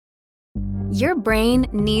Your brain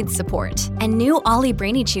needs support, and new Ollie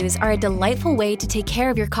Brainy Chews are a delightful way to take care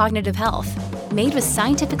of your cognitive health. Made with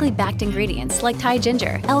scientifically backed ingredients like Thai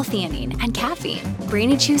ginger, L-theanine, and caffeine,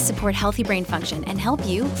 Brainy Chews support healthy brain function and help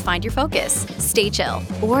you find your focus, stay chill,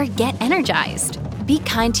 or get energized. Be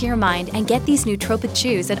kind to your mind and get these nootropic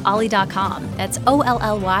chews at ollie.com. That's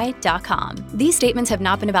OLLY.com. These statements have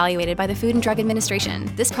not been evaluated by the Food and Drug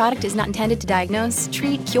Administration. This product is not intended to diagnose,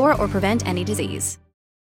 treat, cure, or prevent any disease.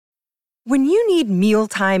 When you need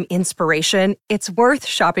mealtime inspiration, it's worth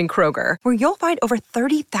shopping Kroger, where you'll find over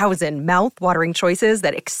 30,000 mouth-watering choices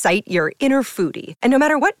that excite your inner foodie. And no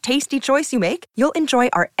matter what tasty choice you make, you'll enjoy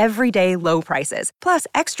our everyday low prices, plus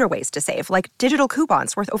extra ways to save, like digital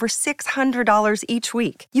coupons worth over $600 each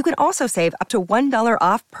week. You can also save up to $1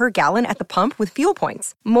 off per gallon at the pump with fuel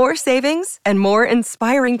points. More savings and more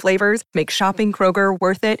inspiring flavors make shopping Kroger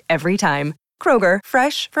worth it every time. Kroger,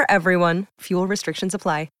 fresh for everyone. Fuel restrictions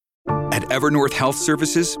apply. At Evernorth Health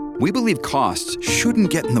Services, we believe costs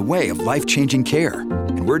shouldn't get in the way of life-changing care,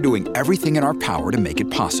 and we're doing everything in our power to make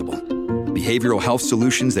it possible. Behavioral health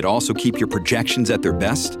solutions that also keep your projections at their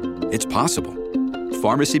best? It's possible.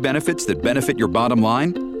 Pharmacy benefits that benefit your bottom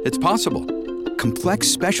line? It's possible. Complex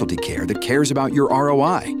specialty care that cares about your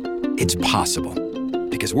ROI? It's possible.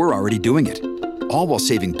 Because we're already doing it. All while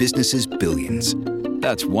saving businesses billions.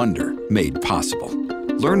 That's Wonder made possible.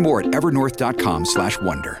 Learn more at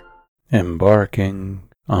evernorth.com/wonder. Embarking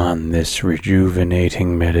on this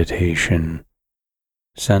rejuvenating meditation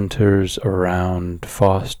centers around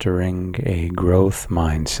fostering a growth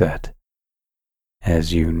mindset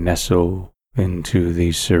as you nestle into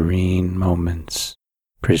the serene moments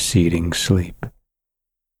preceding sleep,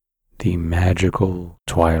 the magical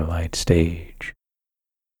twilight stage.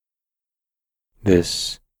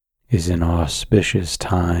 This is an auspicious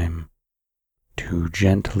time to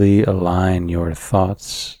gently align your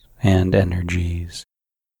thoughts and energies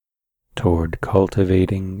toward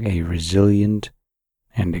cultivating a resilient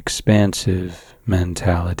and expansive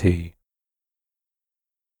mentality.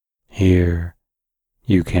 Here,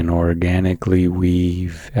 you can organically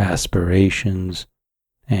weave aspirations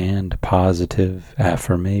and positive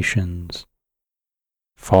affirmations,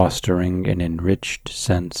 fostering an enriched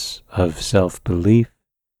sense of self-belief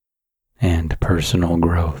and personal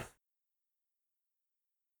growth.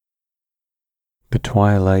 The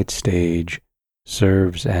twilight stage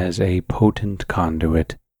serves as a potent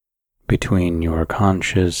conduit between your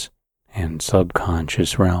conscious and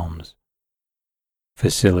subconscious realms,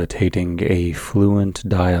 facilitating a fluent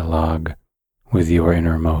dialogue with your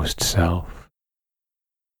innermost self.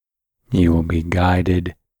 You will be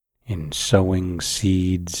guided in sowing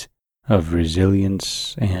seeds of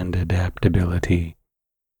resilience and adaptability,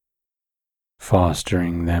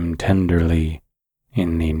 fostering them tenderly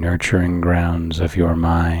in the nurturing grounds of your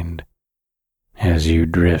mind as you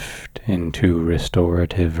drift into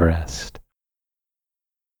restorative rest.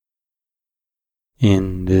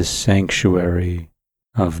 In this sanctuary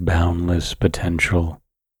of boundless potential,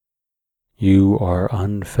 you are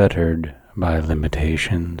unfettered by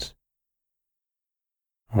limitations.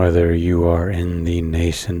 Whether you are in the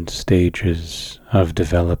nascent stages of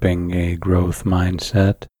developing a growth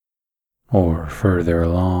mindset or further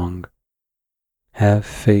along, have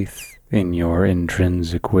faith in your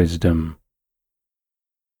intrinsic wisdom.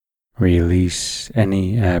 Release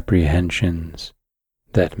any apprehensions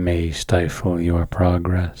that may stifle your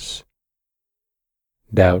progress,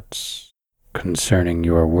 doubts concerning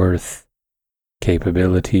your worth,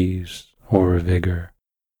 capabilities, or vigor.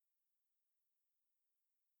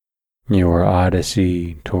 Your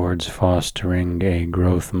odyssey towards fostering a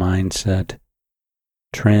growth mindset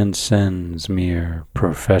transcends mere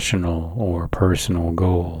professional or personal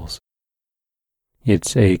goals.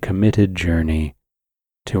 It's a committed journey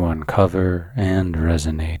to uncover and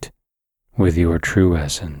resonate with your true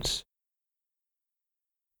essence.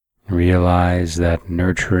 Realize that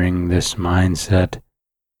nurturing this mindset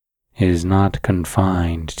is not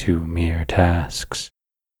confined to mere tasks.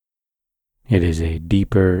 It is a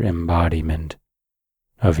deeper embodiment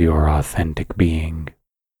of your authentic being.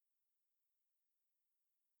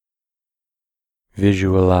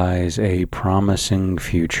 Visualize a promising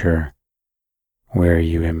future where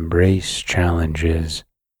you embrace challenges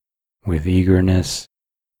with eagerness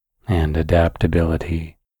and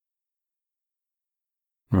adaptability.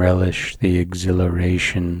 Relish the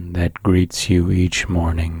exhilaration that greets you each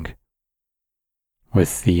morning,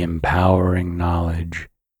 with the empowering knowledge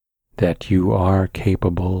that you are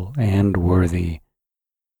capable and worthy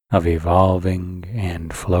of evolving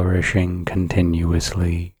and flourishing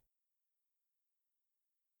continuously.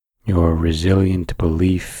 Your resilient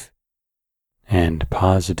belief and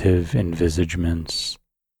positive envisagements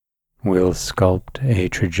will sculpt a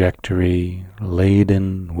trajectory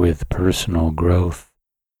laden with personal growth,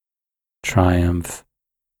 triumph,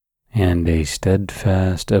 and a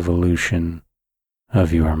steadfast evolution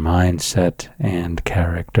of your mindset and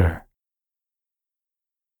character.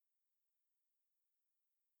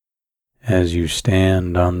 As you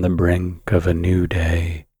stand on the brink of a new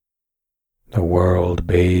day, the world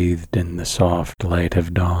bathed in the soft light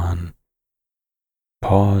of dawn,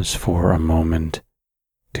 pause for a moment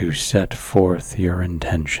to set forth your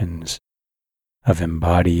intentions of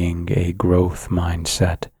embodying a growth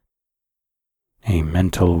mindset, a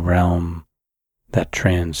mental realm that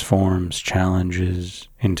transforms challenges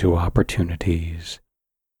into opportunities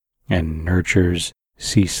and nurtures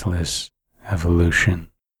ceaseless evolution.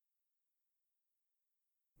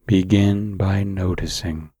 Begin by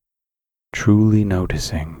noticing, truly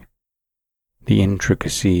noticing, the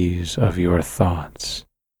intricacies of your thoughts,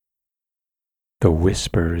 the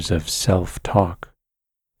whispers of self-talk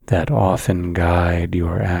that often guide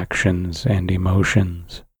your actions and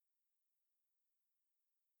emotions.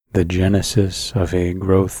 The genesis of a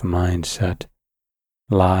growth mindset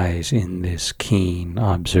lies in this keen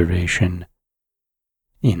observation,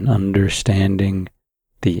 in understanding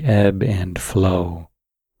the ebb and flow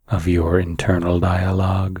of your internal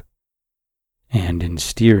dialogue, and in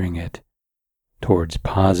steering it towards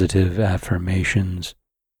positive affirmations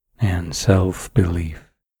and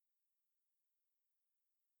self-belief.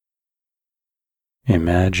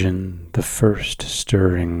 Imagine the first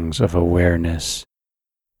stirrings of awareness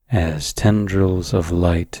as tendrils of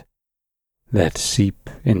light that seep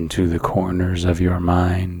into the corners of your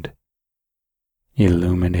mind,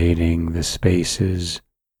 illuminating the spaces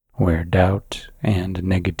where doubt and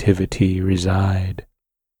negativity reside.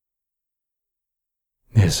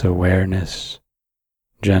 This awareness,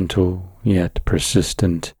 gentle yet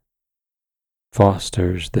persistent,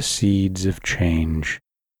 fosters the seeds of change,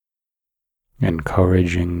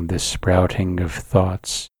 encouraging the sprouting of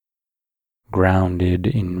thoughts grounded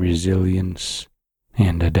in resilience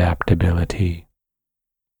and adaptability.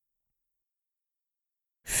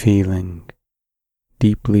 Feeling,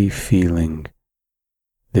 deeply feeling,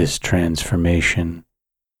 this transformation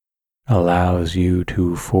allows you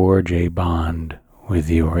to forge a bond with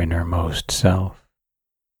your innermost self,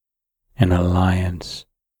 an alliance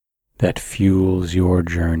that fuels your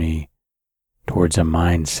journey towards a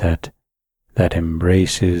mindset that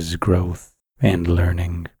embraces growth and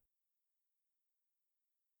learning.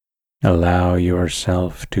 Allow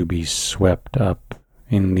yourself to be swept up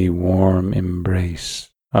in the warm embrace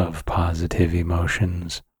of positive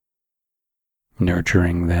emotions,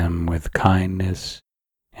 nurturing them with kindness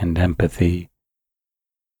and empathy,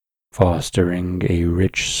 fostering a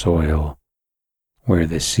rich soil where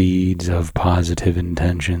the seeds of positive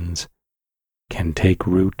intentions can take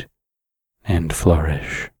root and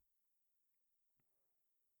flourish.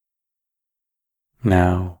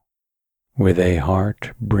 Now, with a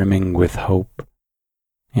heart brimming with hope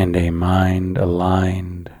and a mind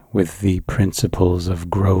aligned with the principles of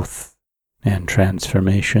growth and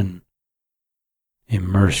transformation,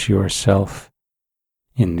 immerse yourself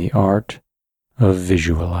in the art of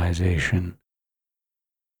visualization.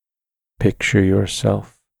 Picture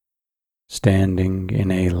yourself standing in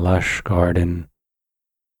a lush garden,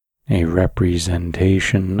 a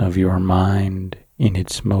representation of your mind in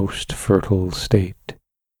its most fertile state.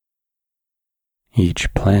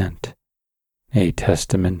 Each plant a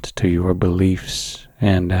testament to your beliefs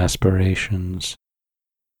and aspirations,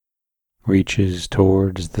 reaches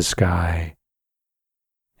towards the sky,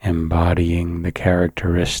 embodying the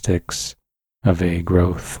characteristics of a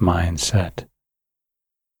growth mindset: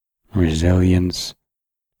 resilience,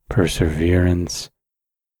 perseverance,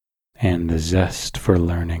 and the zest for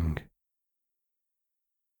learning.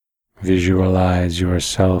 Visualize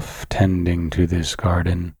yourself tending to this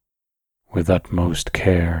garden with utmost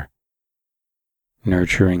care,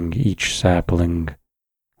 nurturing each sapling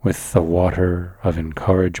with the water of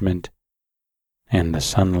encouragement and the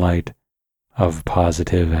sunlight of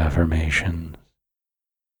positive affirmation.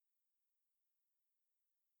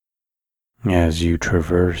 As you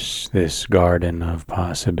traverse this garden of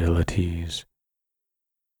possibilities,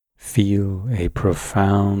 feel a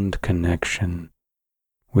profound connection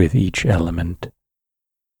with each element,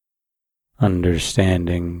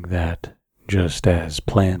 understanding that just as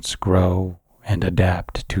plants grow and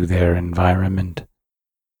adapt to their environment,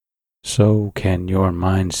 so can your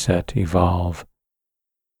mindset evolve,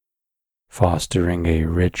 fostering a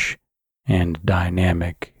rich and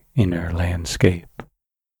dynamic inner landscape.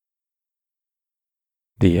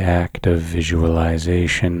 The act of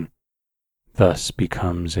visualization thus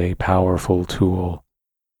becomes a powerful tool,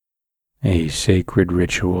 a sacred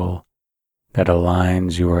ritual that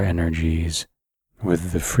aligns your energies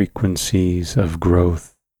with the frequencies of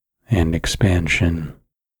growth and expansion.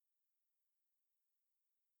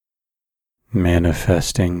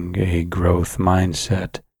 Manifesting a growth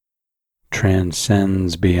mindset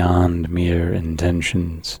transcends beyond mere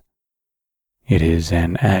intentions. It is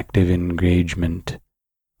an active engagement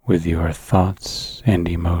with your thoughts and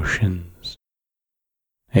emotions,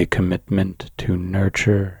 a commitment to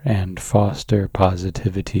nurture and foster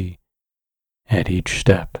positivity at each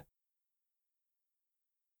step.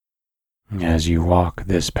 As you walk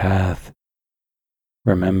this path,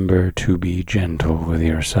 remember to be gentle with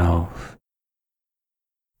yourself,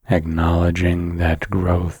 acknowledging that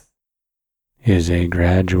growth is a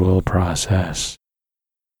gradual process,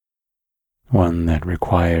 one that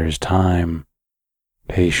requires time,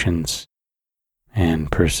 patience, and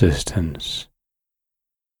persistence.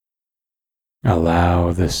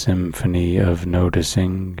 Allow the symphony of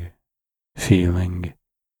noticing, feeling,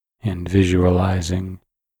 and visualizing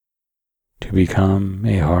to become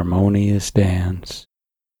a harmonious dance,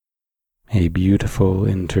 a beautiful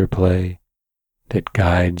interplay that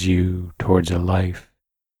guides you towards a life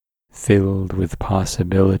filled with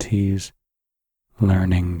possibilities,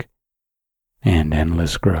 learning, and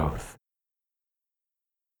endless growth.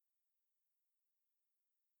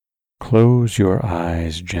 Close your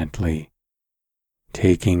eyes gently,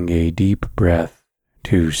 taking a deep breath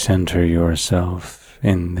to center yourself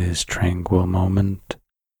in this tranquil moment.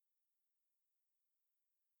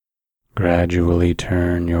 Gradually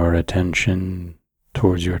turn your attention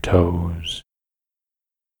towards your toes,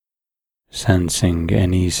 sensing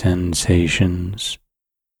any sensations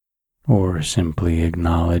or simply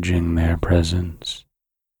acknowledging their presence.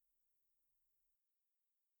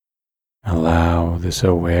 Allow this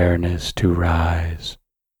awareness to rise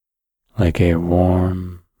like a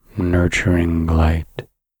warm, nurturing light,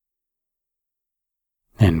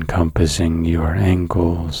 encompassing your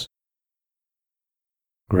ankles,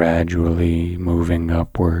 gradually moving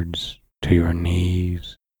upwards to your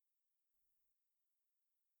knees,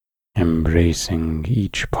 embracing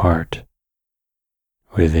each part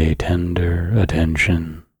with a tender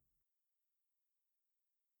attention.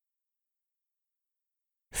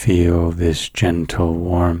 Feel this gentle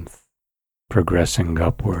warmth progressing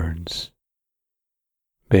upwards,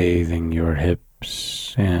 bathing your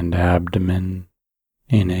hips and abdomen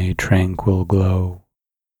in a tranquil glow.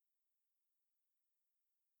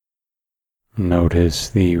 Notice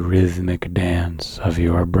the rhythmic dance of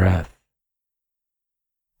your breath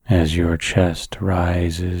as your chest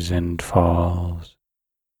rises and falls,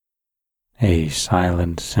 a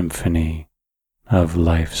silent symphony of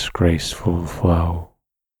life's graceful flow.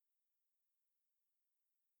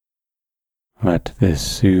 Let this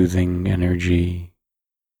soothing energy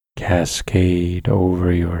cascade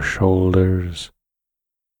over your shoulders,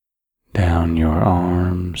 down your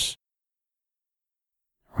arms,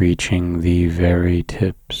 reaching the very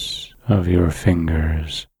tips of your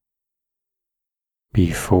fingers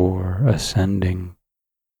before ascending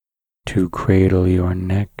to cradle your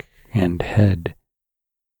neck and head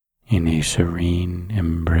in a serene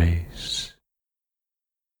embrace.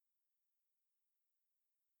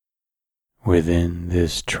 Within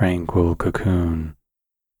this tranquil cocoon,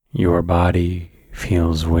 your body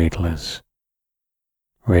feels weightless,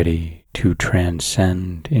 ready to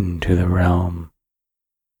transcend into the realm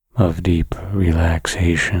of deep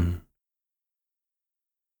relaxation.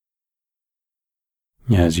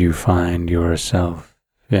 As you find yourself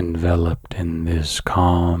enveloped in this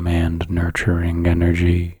calm and nurturing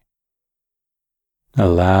energy,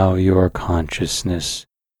 allow your consciousness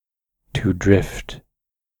to drift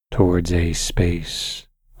towards a space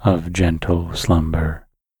of gentle slumber.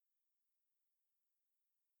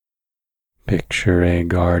 Picture a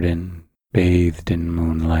garden bathed in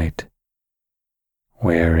moonlight,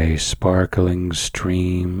 where a sparkling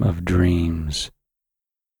stream of dreams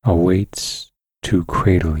awaits to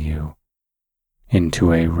cradle you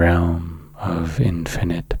into a realm of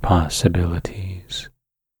infinite possibilities.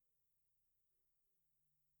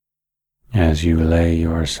 As you lay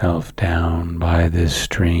yourself down by this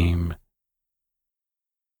stream,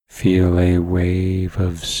 feel a wave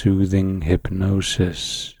of soothing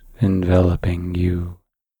hypnosis enveloping you,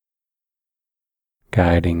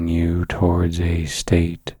 guiding you towards a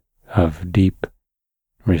state of deep,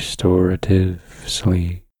 restorative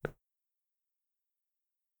sleep.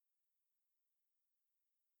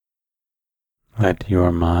 Let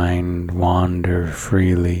your mind wander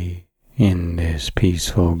freely in this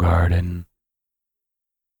peaceful garden,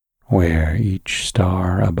 where each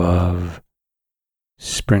star above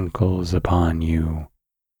sprinkles upon you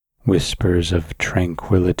whispers of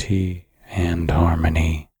tranquility and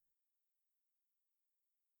harmony.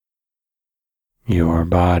 Your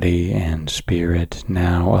body and spirit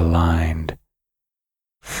now aligned,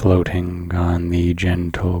 floating on the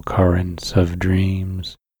gentle currents of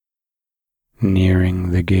dreams, nearing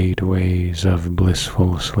the gateways of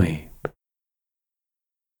blissful sleep.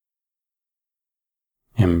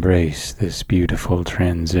 Embrace this beautiful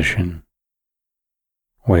transition,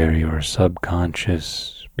 where your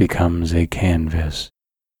subconscious becomes a canvas,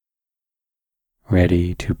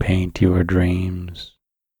 ready to paint your dreams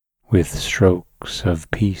with strokes of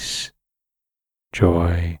peace,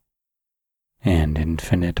 joy, and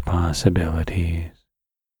infinite possibilities.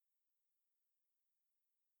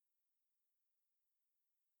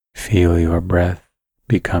 Feel your breath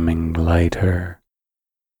becoming lighter,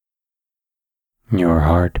 your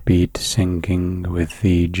heartbeat syncing with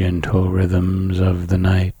the gentle rhythms of the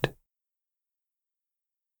night,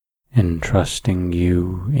 entrusting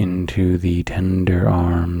you into the tender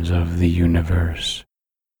arms of the universe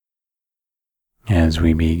as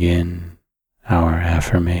we begin our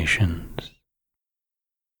affirmations.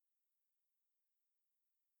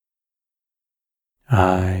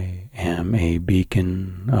 I am a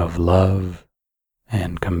beacon of love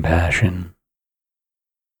and compassion.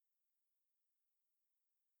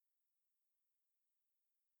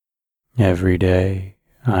 Every day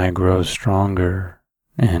I grow stronger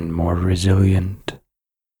and more resilient.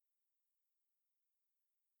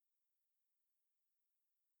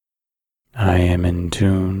 I am in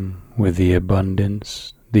tune with the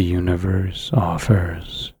abundance the universe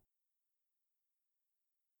offers.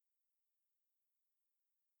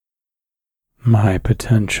 My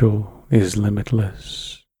potential is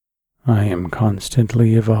limitless. I am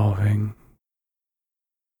constantly evolving.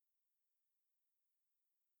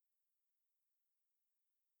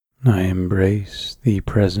 I embrace the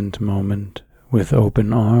present moment with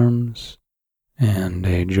open arms and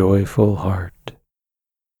a joyful heart.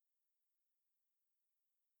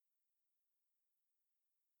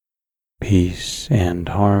 Peace and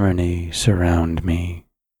harmony surround me.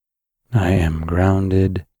 I am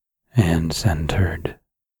grounded and centered.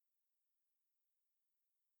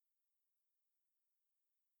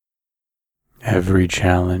 Every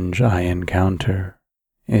challenge I encounter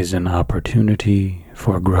is an opportunity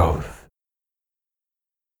for growth.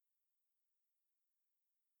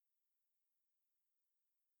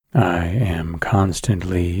 I am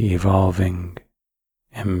constantly evolving,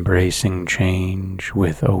 embracing change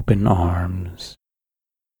with open arms.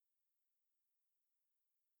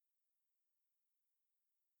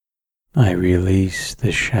 I release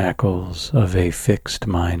the shackles of a fixed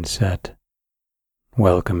mindset,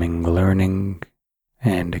 welcoming learning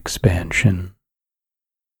and expansion.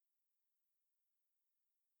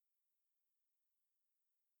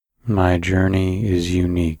 My journey is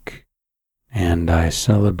unique, and I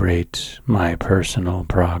celebrate my personal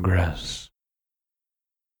progress.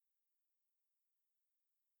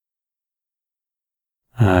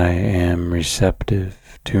 I am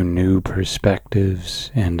receptive to new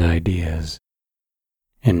perspectives and ideas,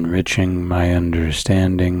 enriching my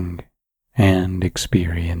understanding and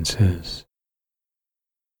experiences.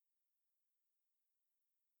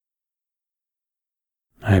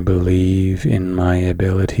 I believe in my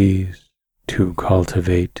abilities to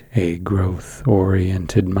cultivate a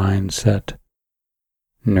growth-oriented mindset,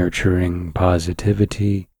 nurturing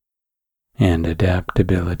positivity and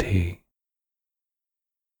adaptability.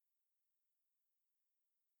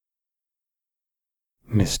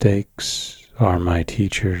 Mistakes are my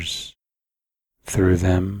teachers. Through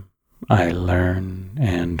them, I learn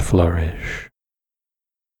and flourish.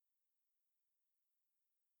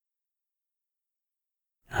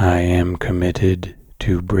 I am committed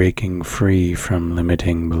to breaking free from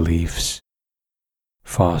limiting beliefs,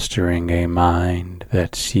 fostering a mind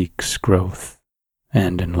that seeks growth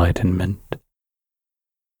and enlightenment.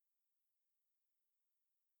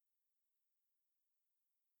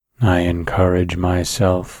 I encourage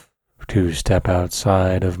myself to step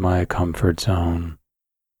outside of my comfort zone,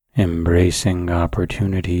 embracing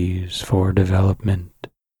opportunities for development.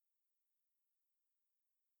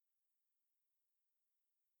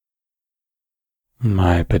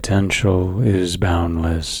 My potential is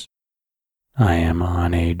boundless. I am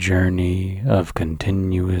on a journey of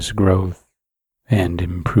continuous growth and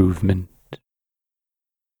improvement.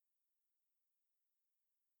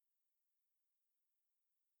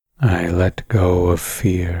 I let go of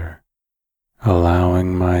fear,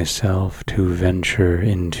 allowing myself to venture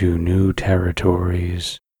into new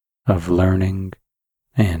territories of learning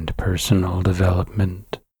and personal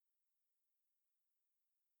development.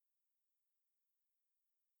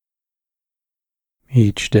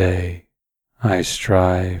 Each day, I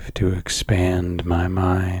strive to expand my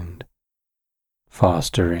mind,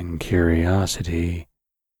 fostering curiosity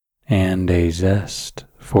and a zest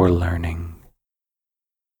for learning.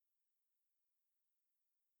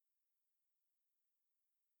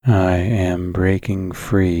 I am breaking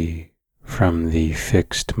free from the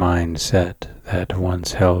fixed mindset that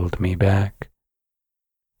once held me back,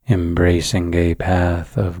 embracing a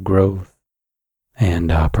path of growth and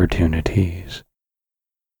opportunities.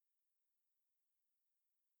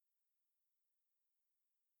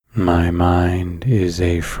 My mind is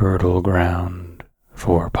a fertile ground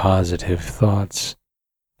for positive thoughts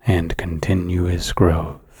and continuous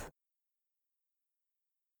growth.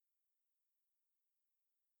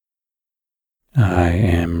 I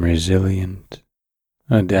am resilient,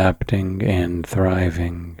 adapting and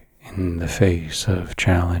thriving in the face of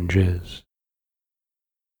challenges.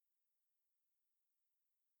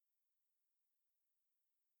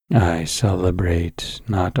 I celebrate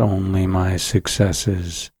not only my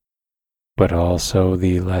successes, but also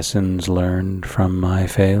the lessons learned from my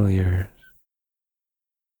failures.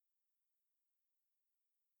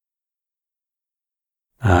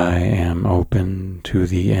 I am open to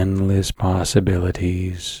the endless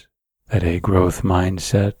possibilities that a growth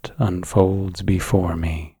mindset unfolds before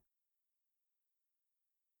me.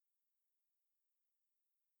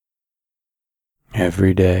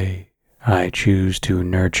 Every day, I choose to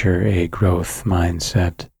nurture a growth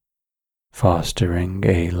mindset, fostering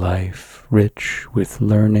a life rich with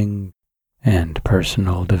learning and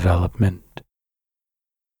personal development.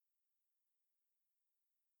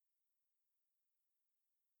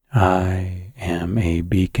 I am a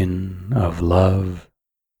beacon of love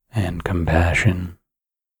and compassion.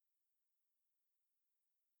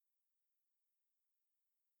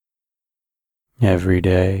 Every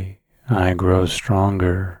day, I grow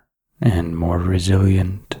stronger and more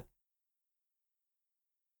resilient.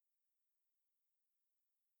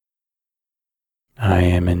 I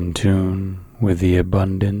am in tune with the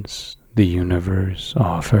abundance the universe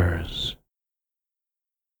offers.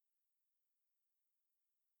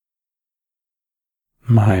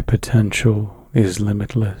 My potential is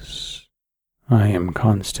limitless. I am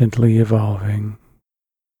constantly evolving.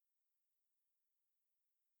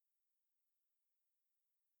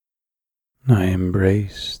 I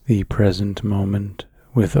embrace the present moment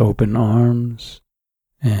with open arms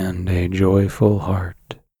and a joyful heart.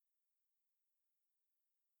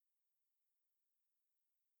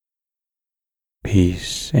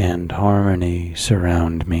 Peace and harmony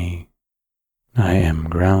surround me. I am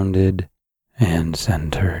grounded and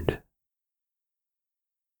centered.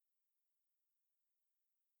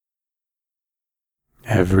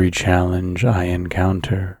 Every challenge I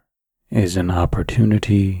encounter is an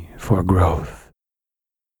opportunity for growth.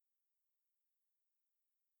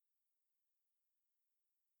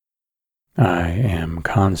 I am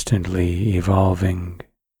constantly evolving,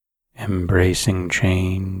 embracing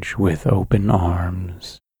change with open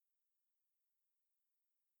arms.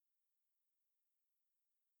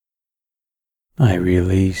 I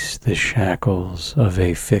release the shackles of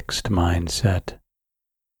a fixed mindset,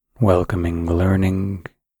 welcoming learning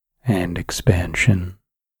and expansion.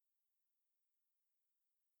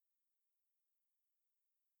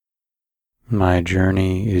 My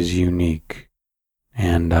journey is unique,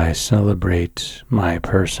 and I celebrate my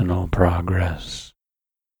personal progress.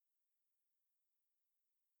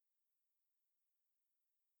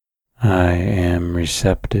 I am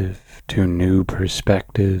receptive to new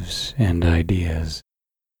perspectives and ideas,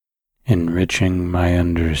 enriching my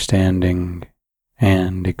understanding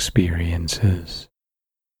and experiences.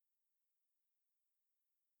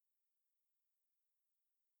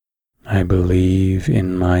 I believe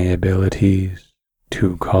in my abilities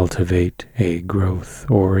to cultivate a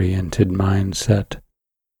growth-oriented mindset,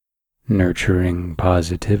 nurturing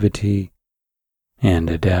positivity and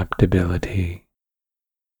adaptability.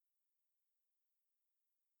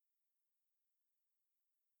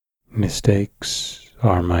 Mistakes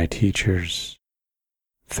are my teachers.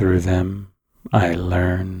 Through them, I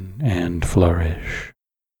learn and flourish.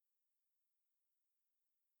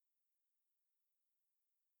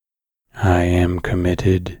 I am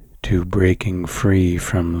committed to breaking free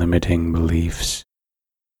from limiting beliefs,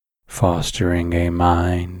 fostering a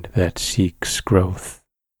mind that seeks growth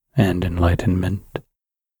and enlightenment.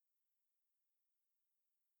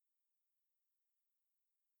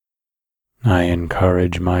 I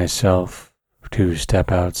encourage myself to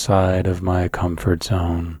step outside of my comfort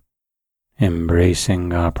zone,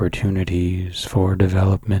 embracing opportunities for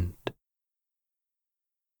development.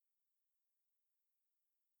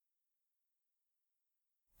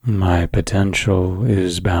 My potential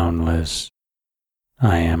is boundless.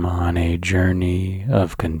 I am on a journey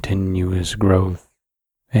of continuous growth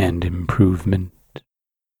and improvement.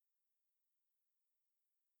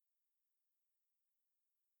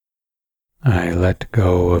 I let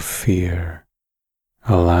go of fear,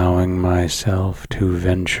 allowing myself to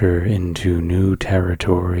venture into new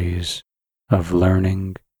territories of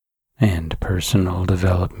learning and personal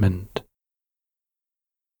development.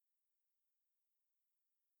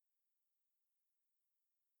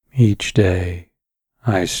 Each day,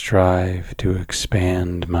 I strive to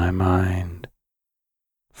expand my mind,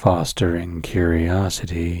 fostering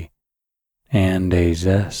curiosity and a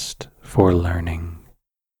zest for learning.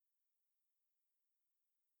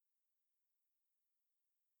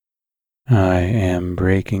 I am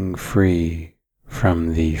breaking free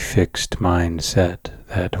from the fixed mindset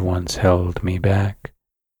that once held me back,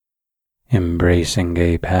 embracing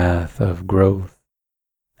a path of growth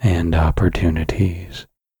and opportunities.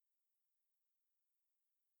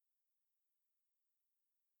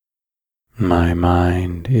 My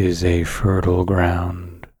mind is a fertile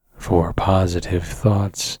ground for positive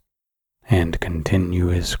thoughts and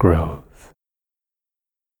continuous growth.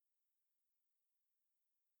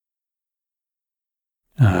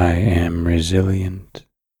 I am resilient,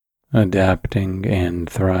 adapting and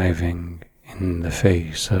thriving in the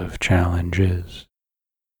face of challenges.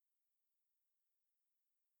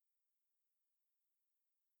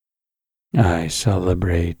 I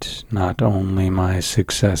celebrate not only my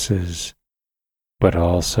successes, but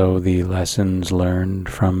also the lessons learned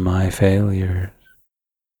from my failures.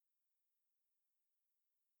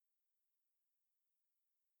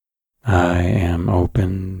 I am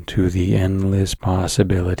open to the endless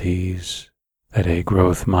possibilities that a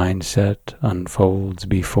growth mindset unfolds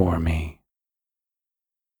before me.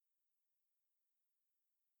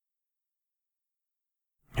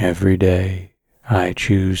 Every day, I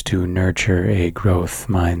choose to nurture a growth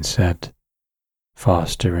mindset,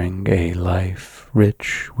 fostering a life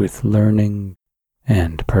rich with learning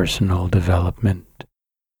and personal development.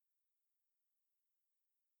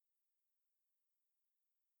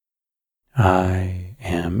 I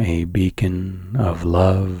am a beacon of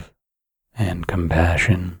love and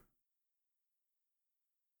compassion.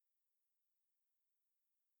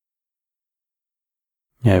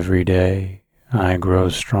 Every day, I grow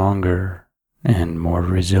stronger and more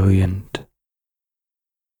resilient.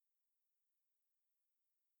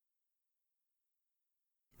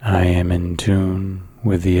 I am in tune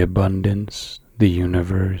with the abundance the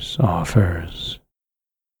universe offers.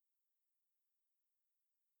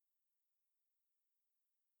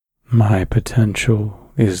 My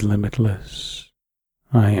potential is limitless.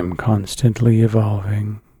 I am constantly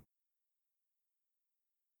evolving.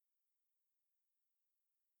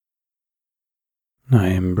 I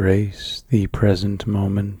embrace the present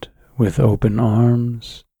moment with open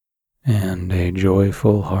arms and a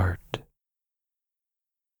joyful heart.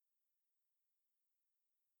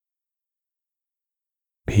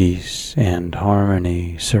 Peace and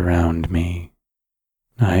harmony surround me.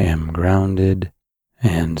 I am grounded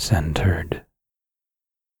and centered.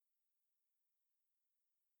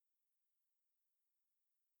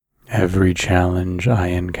 Every challenge I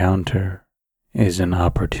encounter is an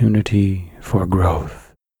opportunity for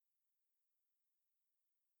growth.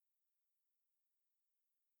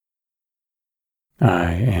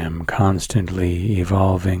 I am constantly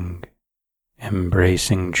evolving,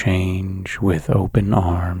 embracing change with open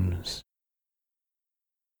arms.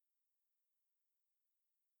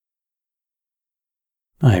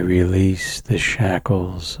 I release the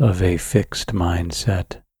shackles of a fixed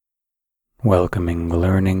mindset, welcoming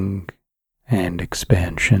learning and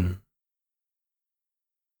expansion.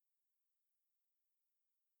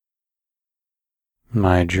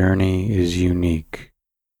 My journey is unique,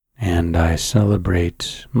 and I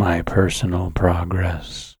celebrate my personal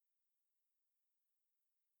progress.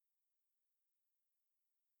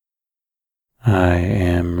 I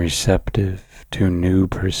am receptive to new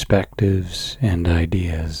perspectives and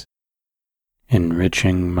ideas,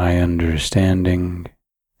 enriching my understanding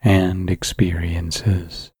and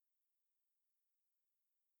experiences.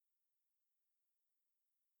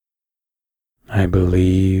 I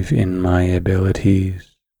believe in my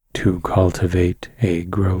abilities to cultivate a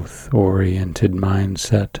growth-oriented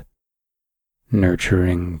mindset,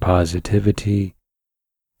 nurturing positivity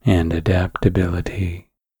and adaptability.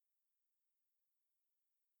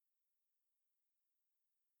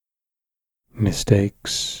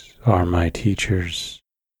 Mistakes are my teachers.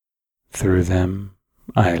 Through them,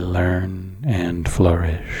 I learn and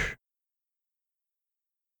flourish.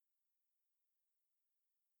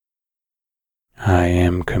 I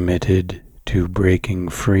am committed to breaking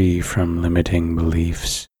free from limiting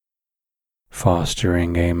beliefs,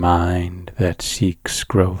 fostering a mind that seeks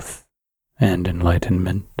growth and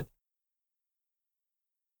enlightenment.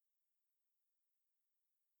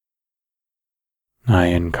 I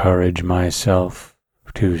encourage myself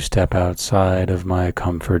to step outside of my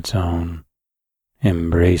comfort zone,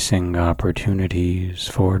 embracing opportunities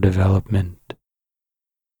for development.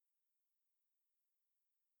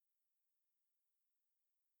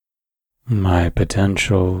 My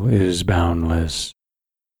potential is boundless.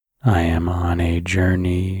 I am on a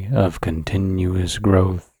journey of continuous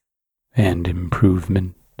growth and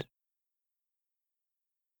improvement.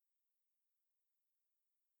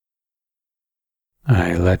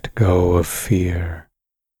 I let go of fear,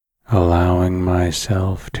 allowing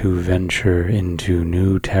myself to venture into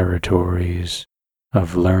new territories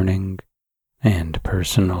of learning and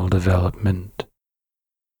personal development.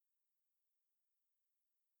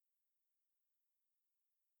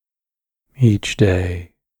 Each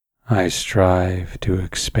day, I strive to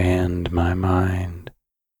expand my mind,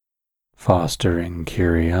 fostering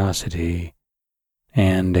curiosity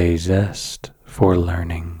and a zest for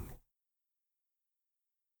learning.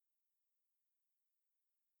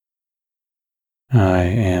 I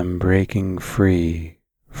am breaking free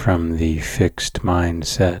from the fixed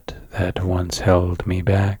mindset that once held me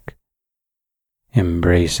back,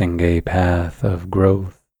 embracing a path of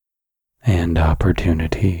growth and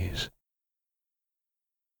opportunities.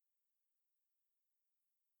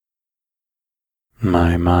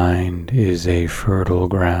 My mind is a fertile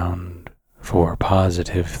ground for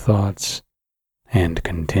positive thoughts and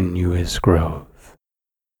continuous growth.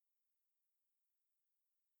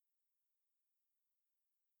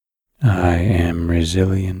 I am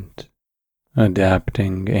resilient,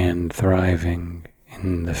 adapting and thriving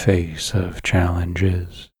in the face of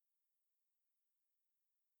challenges.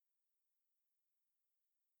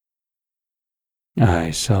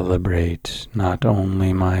 I celebrate not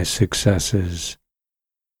only my successes,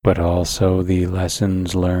 but also the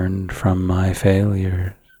lessons learned from my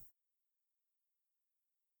failures.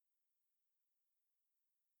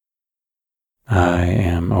 I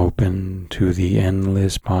am open to the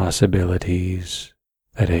endless possibilities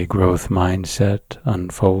that a growth mindset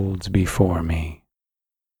unfolds before me.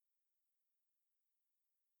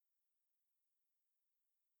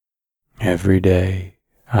 Every day,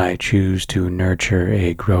 I choose to nurture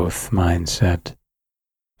a growth mindset,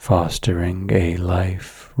 fostering a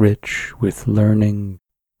life rich with learning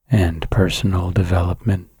and personal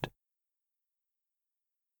development.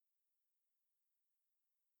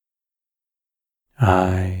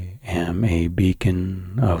 I am a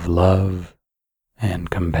beacon of love and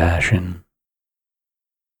compassion.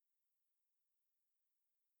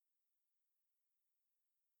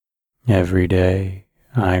 Every day,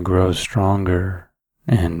 I grow stronger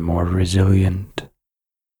and more resilient.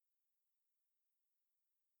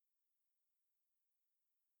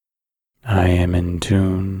 I am in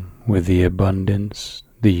tune with the abundance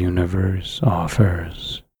the universe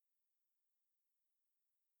offers.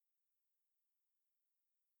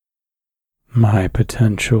 My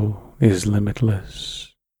potential is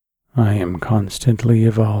limitless. I am constantly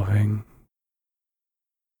evolving.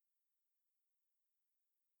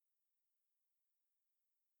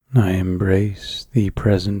 I embrace the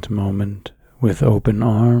present moment with open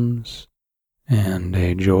arms and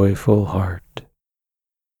a joyful heart.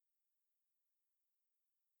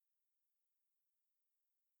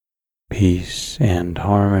 Peace and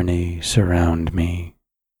harmony surround me.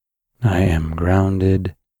 I am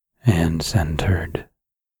grounded and centered.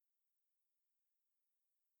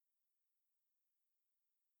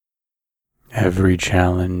 Every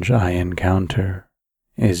challenge I encounter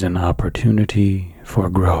is an opportunity for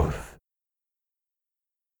growth.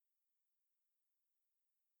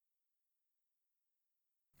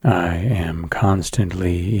 I am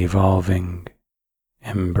constantly evolving,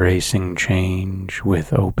 embracing change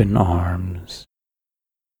with open arms.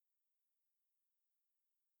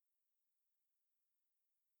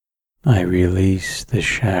 I release the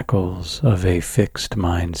shackles of a fixed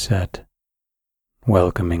mindset,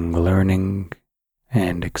 welcoming learning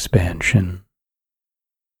and expansion.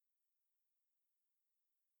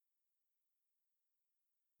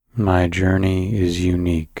 My journey is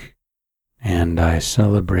unique, and I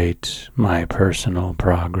celebrate my personal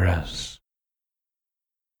progress.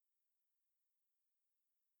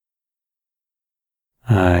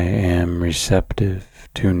 I am receptive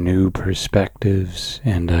to new perspectives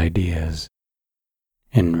and ideas,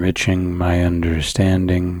 enriching my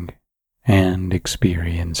understanding and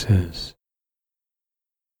experiences.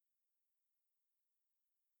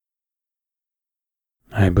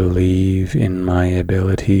 I believe in my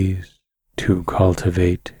abilities to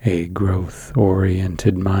cultivate a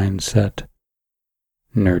growth-oriented mindset,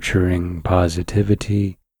 nurturing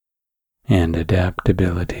positivity and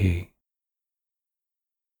adaptability.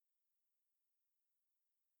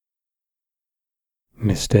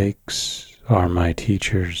 Mistakes are my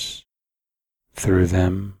teachers. Through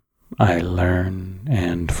them, I learn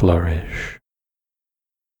and flourish.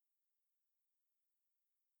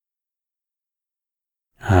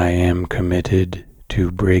 I am committed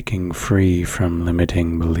to breaking free from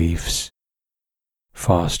limiting beliefs,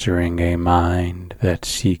 fostering a mind that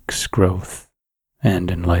seeks growth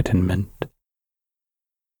and enlightenment.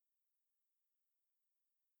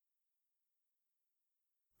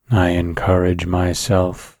 I encourage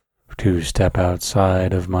myself to step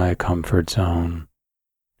outside of my comfort zone,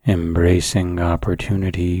 embracing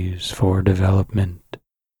opportunities for development.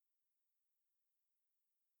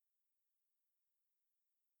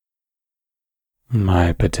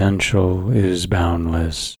 My potential is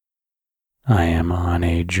boundless. I am on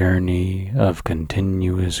a journey of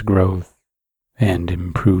continuous growth and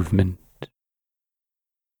improvement.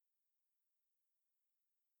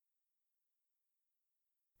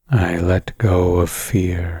 I let go of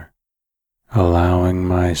fear, allowing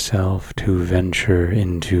myself to venture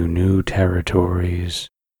into new territories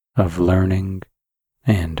of learning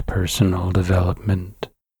and personal development.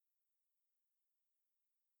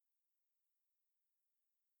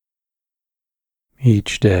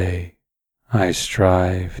 Each day, I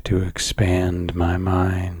strive to expand my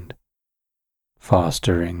mind,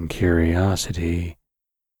 fostering curiosity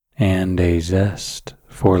and a zest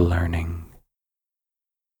for learning.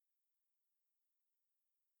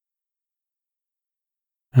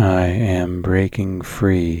 I am breaking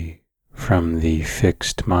free from the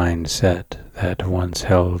fixed mindset that once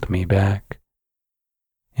held me back,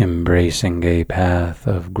 embracing a path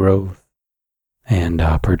of growth and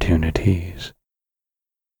opportunities.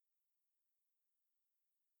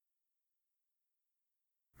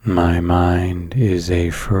 My mind is a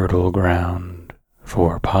fertile ground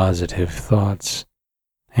for positive thoughts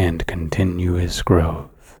and continuous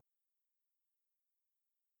growth.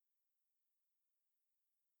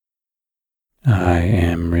 I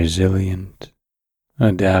am resilient,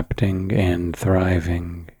 adapting and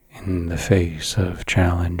thriving in the face of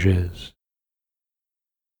challenges.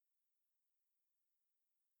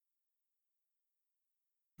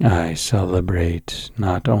 I celebrate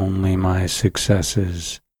not only my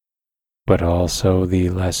successes, but also the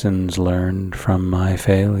lessons learned from my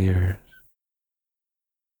failures.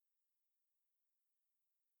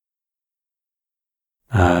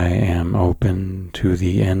 I am open to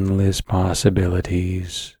the endless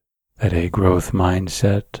possibilities that a growth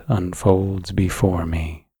mindset unfolds before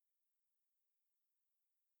me.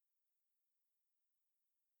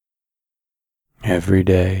 Every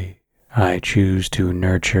day, I choose to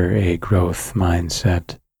nurture a growth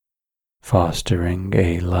mindset, fostering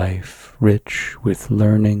a life rich with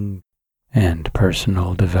learning and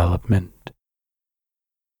personal development.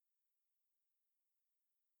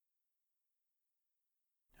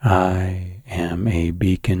 I am a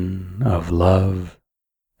beacon of love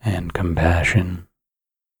and compassion.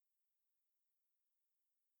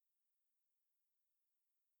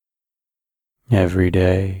 Every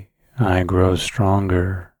day, I grow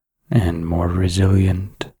stronger and more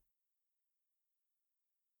resilient.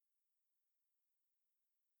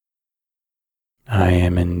 I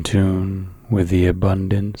am in tune with the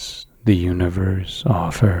abundance the universe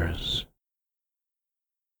offers.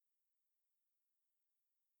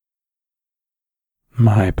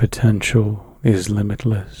 My potential is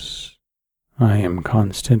limitless. I am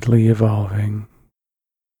constantly evolving.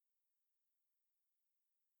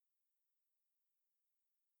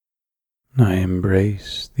 I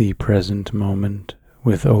embrace the present moment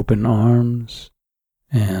with open arms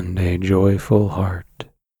and a joyful heart.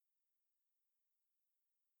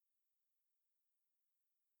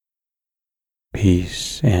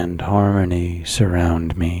 Peace and harmony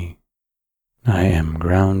surround me. I am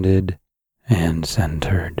grounded and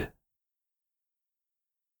centered.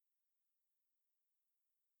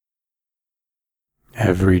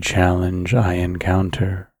 Every challenge I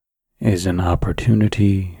encounter is an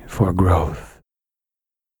opportunity for growth.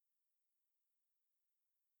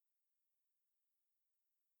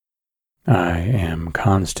 I am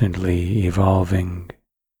constantly evolving,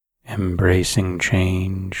 embracing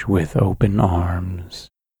change with open arms.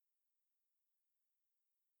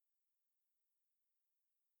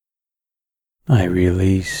 I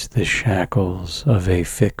release the shackles of a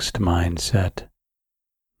fixed mindset,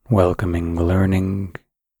 welcoming learning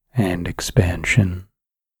and expansion.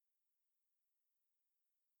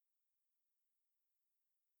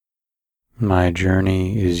 My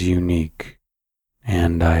journey is unique,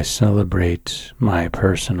 and I celebrate my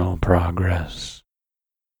personal progress.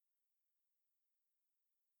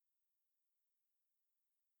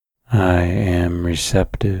 I am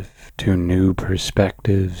receptive to new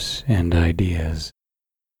perspectives and ideas,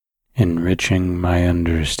 enriching my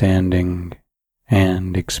understanding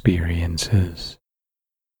and experiences.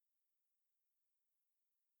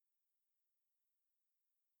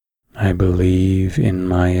 I believe in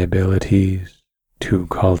my abilities to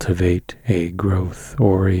cultivate a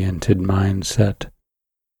growth-oriented mindset,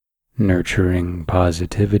 nurturing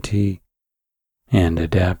positivity and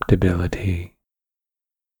adaptability.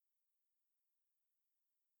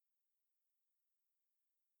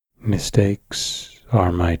 Mistakes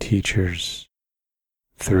are my teachers.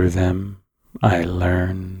 Through them, I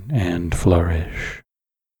learn and flourish.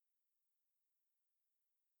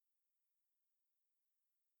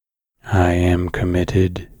 I am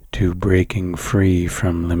committed to breaking free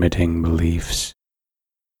from limiting beliefs,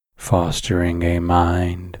 fostering a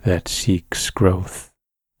mind that seeks growth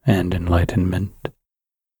and enlightenment.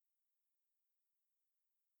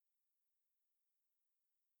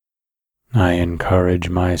 I encourage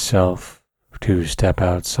myself to step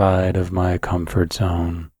outside of my comfort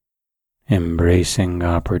zone, embracing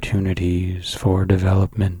opportunities for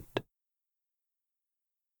development.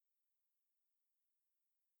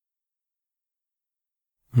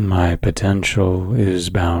 My potential is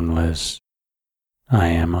boundless. I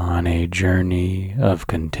am on a journey of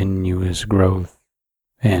continuous growth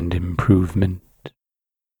and improvement.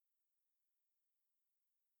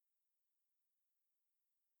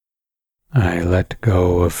 I let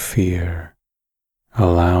go of fear,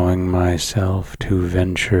 allowing myself to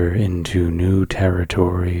venture into new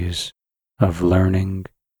territories of learning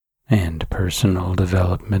and personal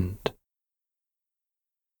development.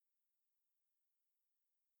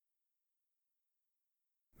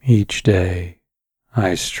 Each day,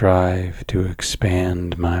 I strive to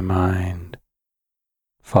expand my mind,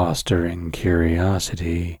 fostering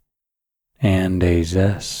curiosity and a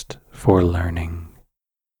zest for learning.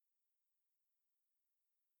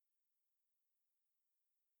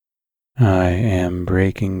 I am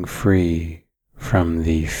breaking free from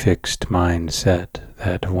the fixed mindset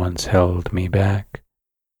that once held me back,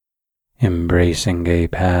 embracing a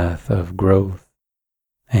path of growth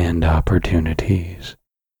and opportunities.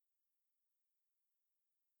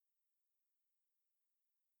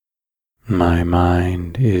 My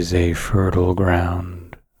mind is a fertile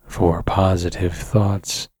ground for positive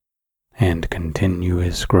thoughts and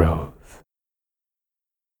continuous growth.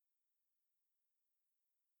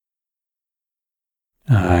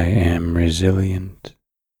 I am resilient,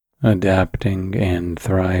 adapting and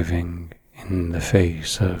thriving in the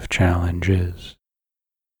face of challenges.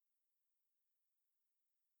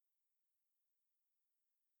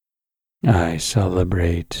 I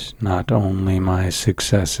celebrate not only my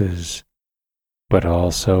successes, but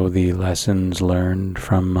also the lessons learned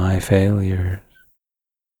from my failures.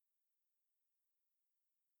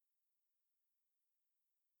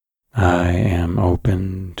 I am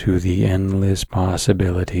open to the endless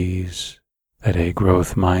possibilities that a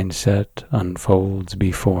growth mindset unfolds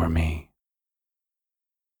before me.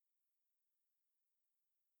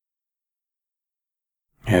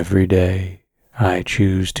 Every day, I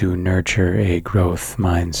choose to nurture a growth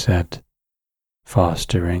mindset,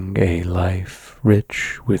 fostering a life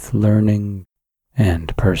rich with learning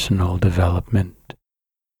and personal development.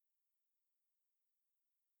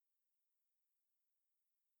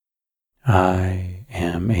 I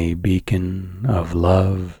am a beacon of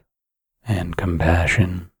love and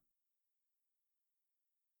compassion.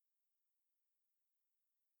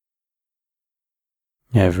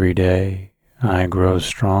 Every day, I grow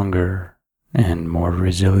stronger and more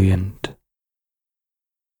resilient.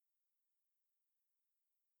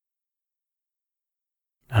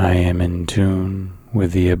 I am in tune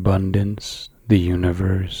with the abundance the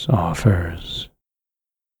universe offers.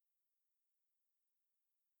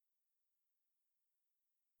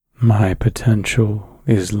 My potential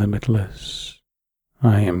is limitless.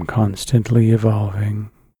 I am constantly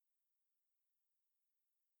evolving.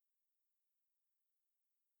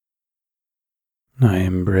 I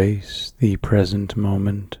embrace the present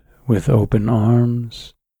moment with open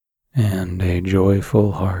arms and a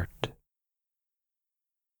joyful heart.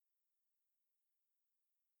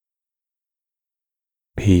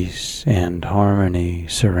 Peace and harmony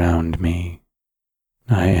surround me.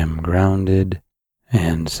 I am grounded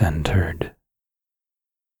and centered.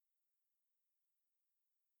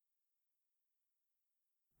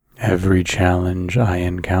 Every challenge I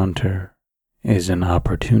encounter is an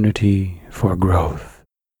opportunity for growth.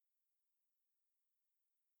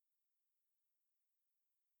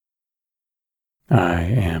 I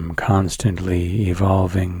am constantly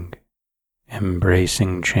evolving,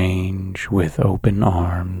 embracing change with open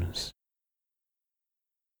arms.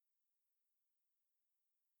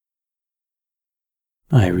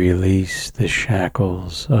 I release the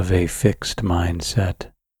shackles of a fixed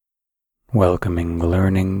mindset, welcoming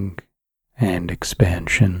learning and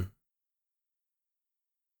expansion.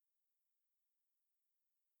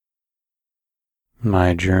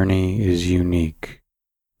 My journey is unique,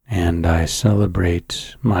 and I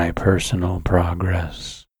celebrate my personal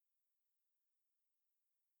progress.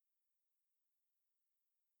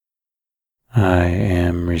 I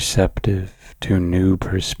am receptive to new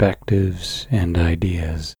perspectives and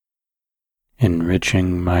ideas,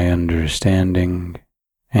 enriching my understanding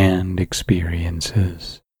and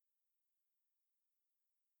experiences.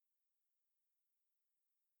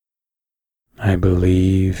 I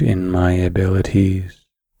believe in my abilities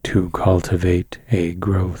to cultivate a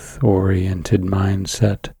growth-oriented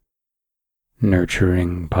mindset,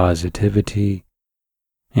 nurturing positivity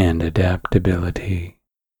and adaptability.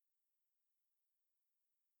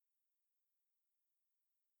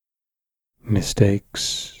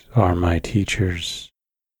 Mistakes are my teachers.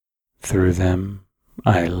 Through them,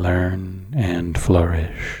 I learn and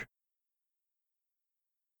flourish.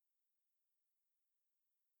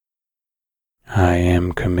 I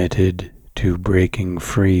am committed to breaking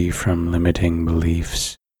free from limiting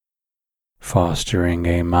beliefs, fostering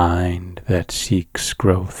a mind that seeks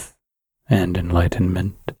growth and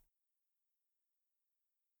enlightenment.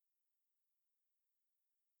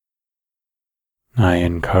 I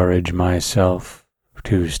encourage myself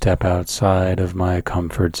to step outside of my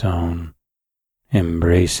comfort zone,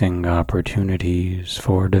 embracing opportunities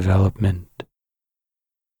for development.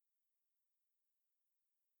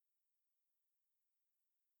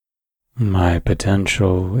 My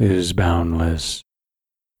potential is boundless.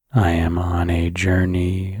 I am on a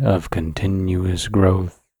journey of continuous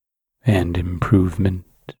growth and improvement.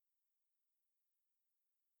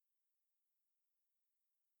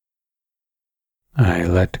 I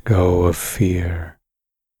let go of fear,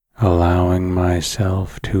 allowing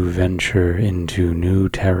myself to venture into new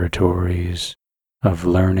territories of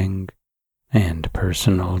learning and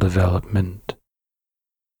personal development.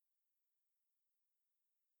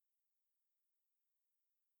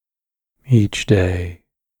 Each day,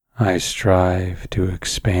 I strive to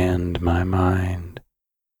expand my mind,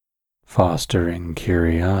 fostering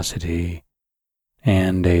curiosity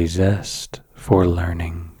and a zest for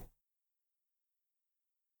learning.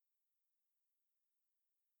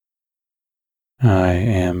 I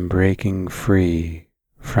am breaking free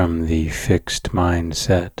from the fixed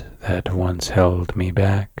mindset that once held me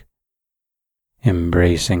back,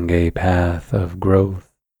 embracing a path of growth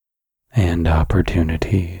and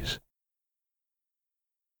opportunities.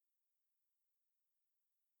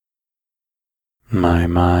 My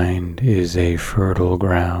mind is a fertile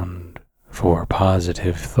ground for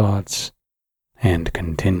positive thoughts and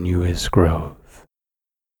continuous growth.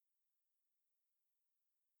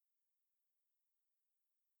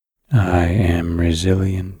 I am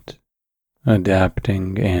resilient,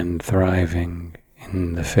 adapting and thriving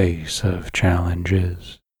in the face of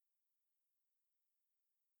challenges.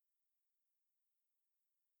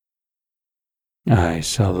 I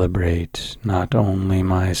celebrate not only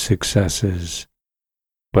my successes,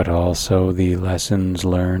 but also the lessons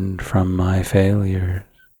learned from my failures.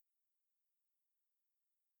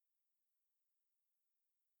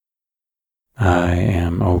 I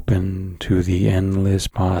am open to the endless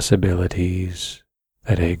possibilities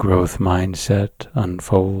that a growth mindset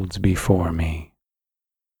unfolds before me.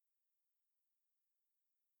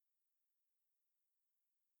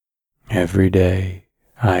 Every day,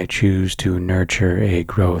 I choose to nurture a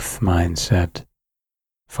growth mindset,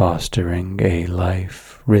 fostering a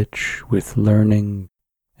life rich with learning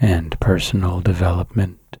and personal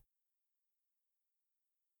development.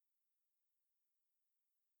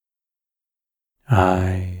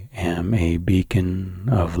 I am a beacon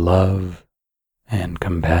of love and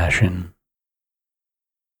compassion.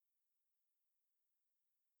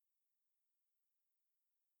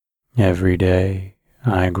 Every day,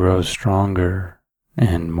 I grow stronger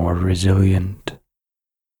and more resilient.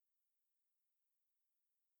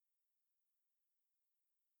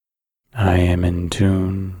 I am in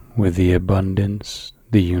tune with the abundance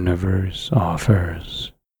the universe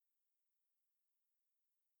offers.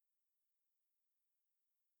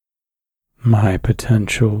 My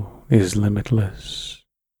potential is limitless.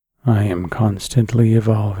 I am constantly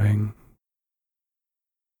evolving.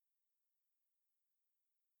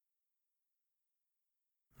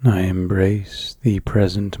 I embrace the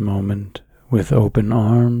present moment with open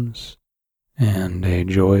arms and a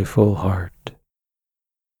joyful heart.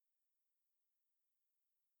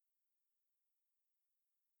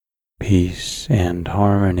 Peace and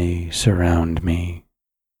harmony surround me.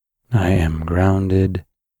 I am grounded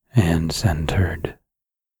and centered.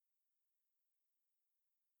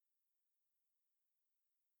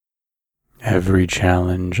 Every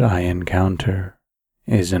challenge I encounter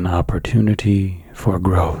is an opportunity for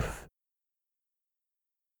growth.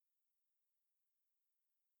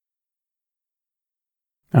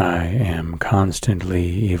 I am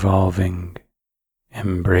constantly evolving,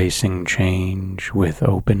 embracing change with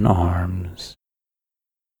open arms.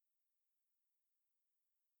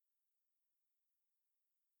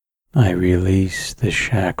 I release the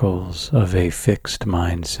shackles of a fixed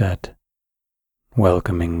mindset,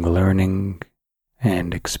 welcoming learning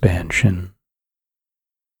and expansion.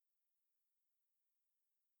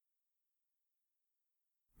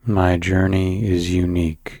 My journey is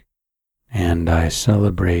unique, and I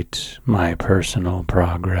celebrate my personal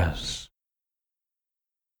progress.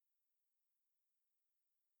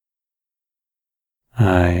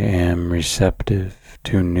 I am receptive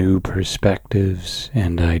to new perspectives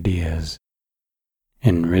and ideas,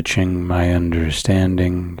 enriching my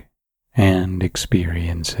understanding and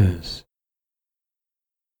experiences.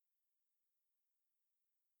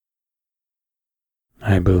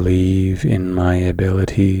 I believe in my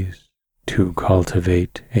abilities to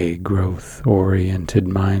cultivate a growth-oriented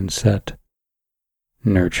mindset,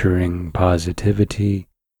 nurturing positivity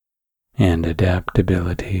and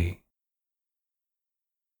adaptability.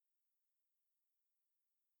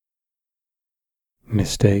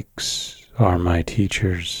 Mistakes are my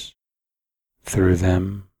teachers. Through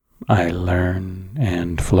them, I learn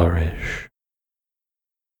and flourish.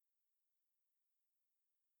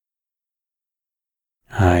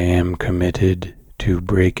 I am committed to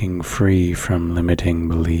breaking free from limiting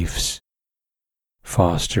beliefs,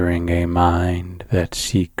 fostering a mind that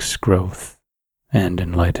seeks growth and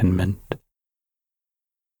enlightenment.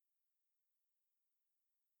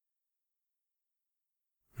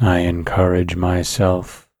 I encourage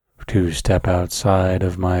myself to step outside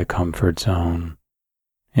of my comfort zone,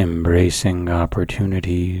 embracing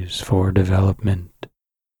opportunities for development.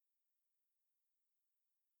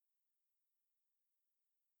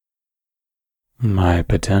 My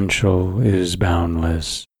potential is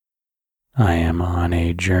boundless. I am on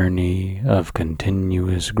a journey of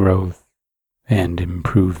continuous growth and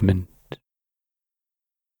improvement.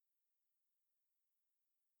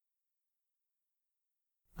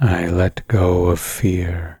 I let go of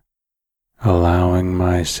fear, allowing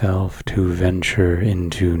myself to venture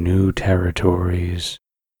into new territories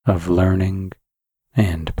of learning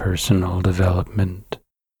and personal development.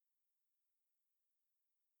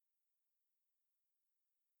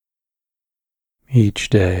 Each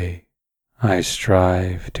day, I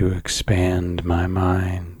strive to expand my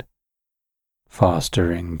mind,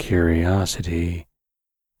 fostering curiosity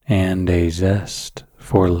and a zest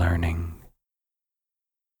for learning.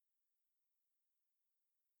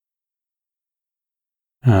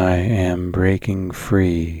 I am breaking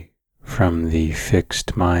free from the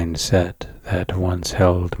fixed mindset that once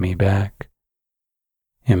held me back,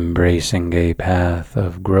 embracing a path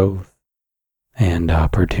of growth and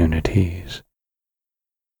opportunities.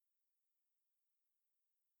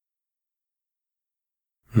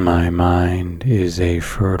 My mind is a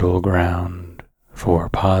fertile ground for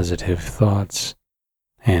positive thoughts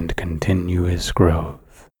and continuous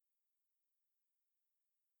growth.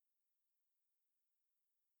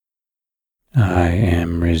 I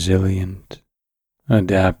am resilient,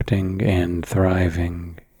 adapting and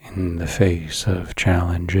thriving in the face of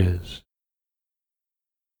challenges.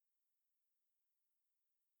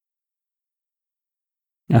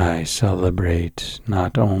 I celebrate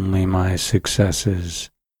not only my successes,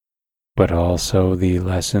 but also the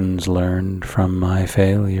lessons learned from my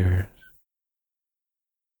failures.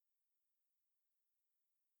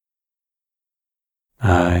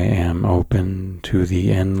 I am open to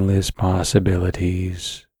the endless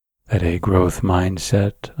possibilities that a growth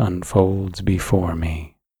mindset unfolds before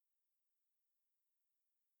me.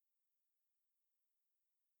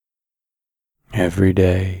 Every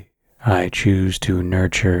day, I choose to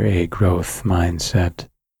nurture a growth mindset,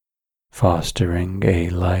 fostering a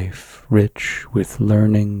life rich with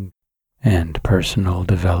learning and personal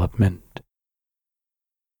development.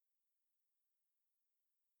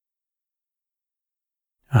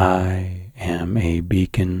 I am a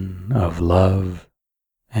beacon of love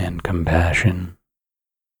and compassion.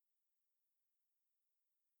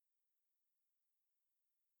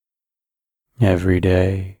 Every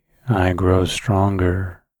day, I grow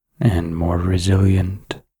stronger and more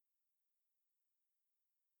resilient.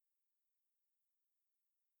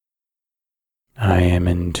 I am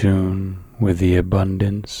in tune with the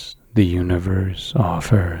abundance the universe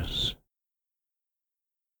offers.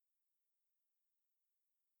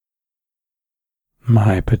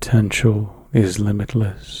 My potential is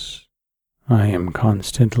limitless. I am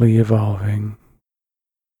constantly evolving.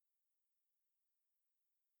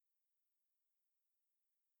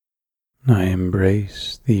 I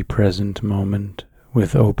embrace the present moment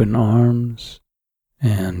with open arms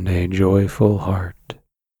and a joyful heart.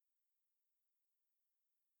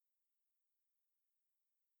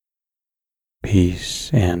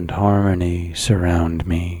 Peace and harmony surround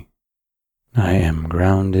me. I am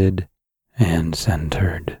grounded and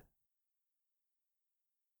centered.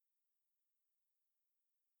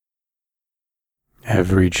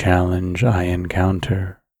 Every challenge I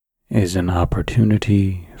encounter is an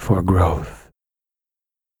opportunity for growth.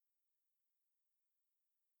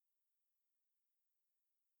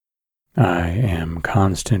 I am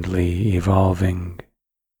constantly evolving,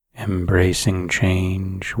 embracing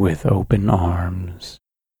change with open arms.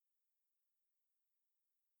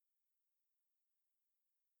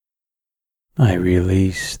 I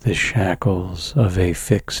release the shackles of a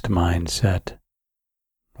fixed mindset,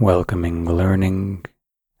 welcoming learning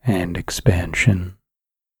and expansion.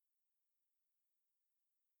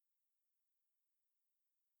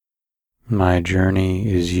 My journey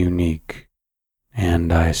is unique,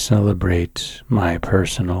 and I celebrate my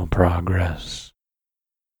personal progress.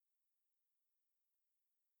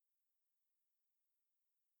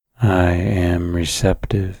 I am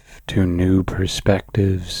receptive to new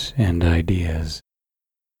perspectives and ideas,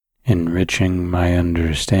 enriching my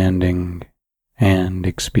understanding and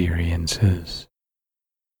experiences.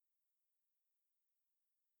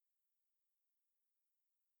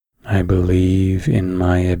 I believe in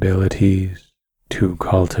my abilities to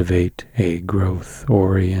cultivate a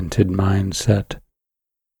growth-oriented mindset,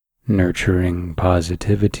 nurturing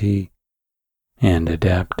positivity and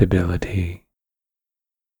adaptability.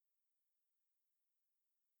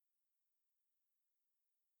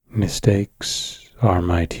 Mistakes are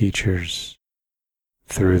my teachers.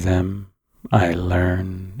 Through them, I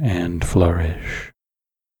learn and flourish.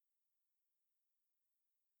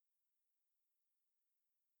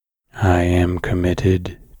 I am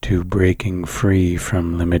committed to breaking free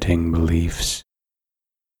from limiting beliefs,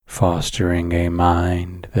 fostering a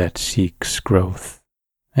mind that seeks growth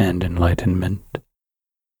and enlightenment.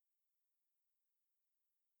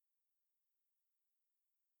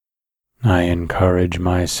 I encourage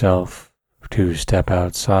myself to step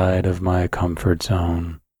outside of my comfort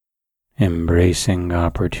zone, embracing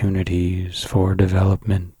opportunities for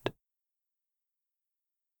development.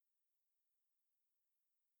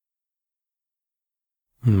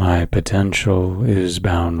 My potential is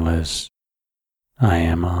boundless. I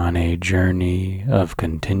am on a journey of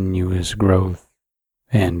continuous growth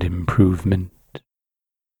and improvement.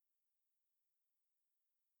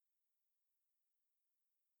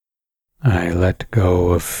 I let go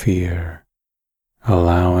of fear,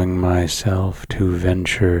 allowing myself to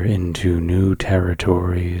venture into new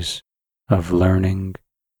territories of learning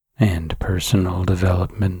and personal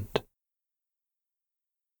development.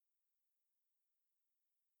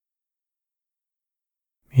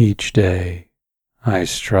 Each day, I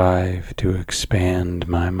strive to expand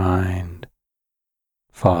my mind,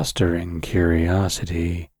 fostering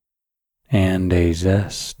curiosity and a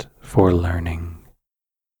zest for learning.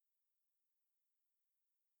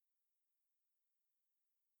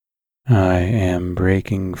 I am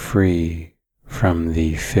breaking free from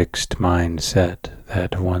the fixed mindset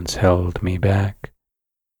that once held me back,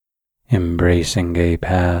 embracing a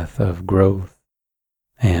path of growth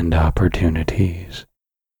and opportunities.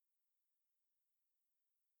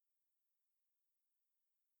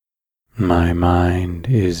 My mind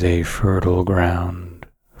is a fertile ground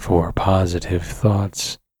for positive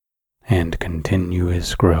thoughts and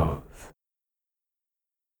continuous growth.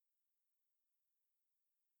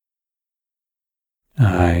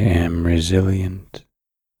 I am resilient,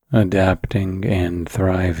 adapting and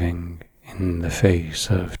thriving in the face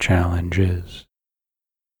of challenges.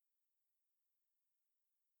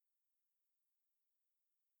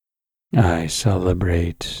 I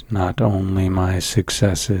celebrate not only my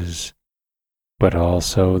successes, but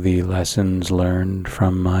also the lessons learned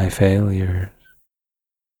from my failures.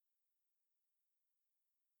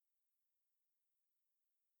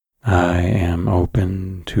 I am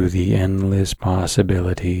open to the endless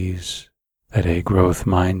possibilities that a growth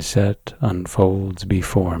mindset unfolds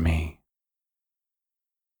before me.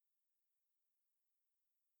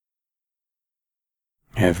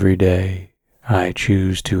 Every day, I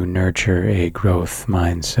choose to nurture a growth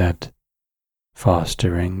mindset,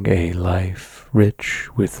 fostering a life rich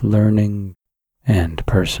with learning and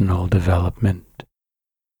personal development.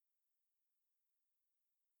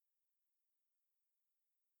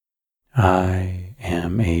 I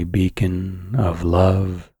am a beacon of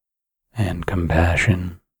love and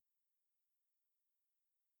compassion.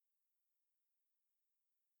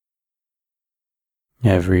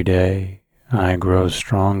 Every day I grow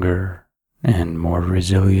stronger and more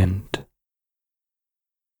resilient.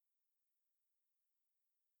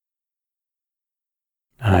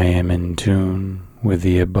 I am in tune with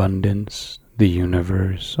the abundance the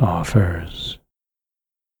universe offers.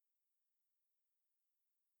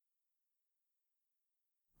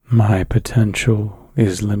 My potential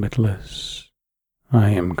is limitless.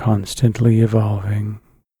 I am constantly evolving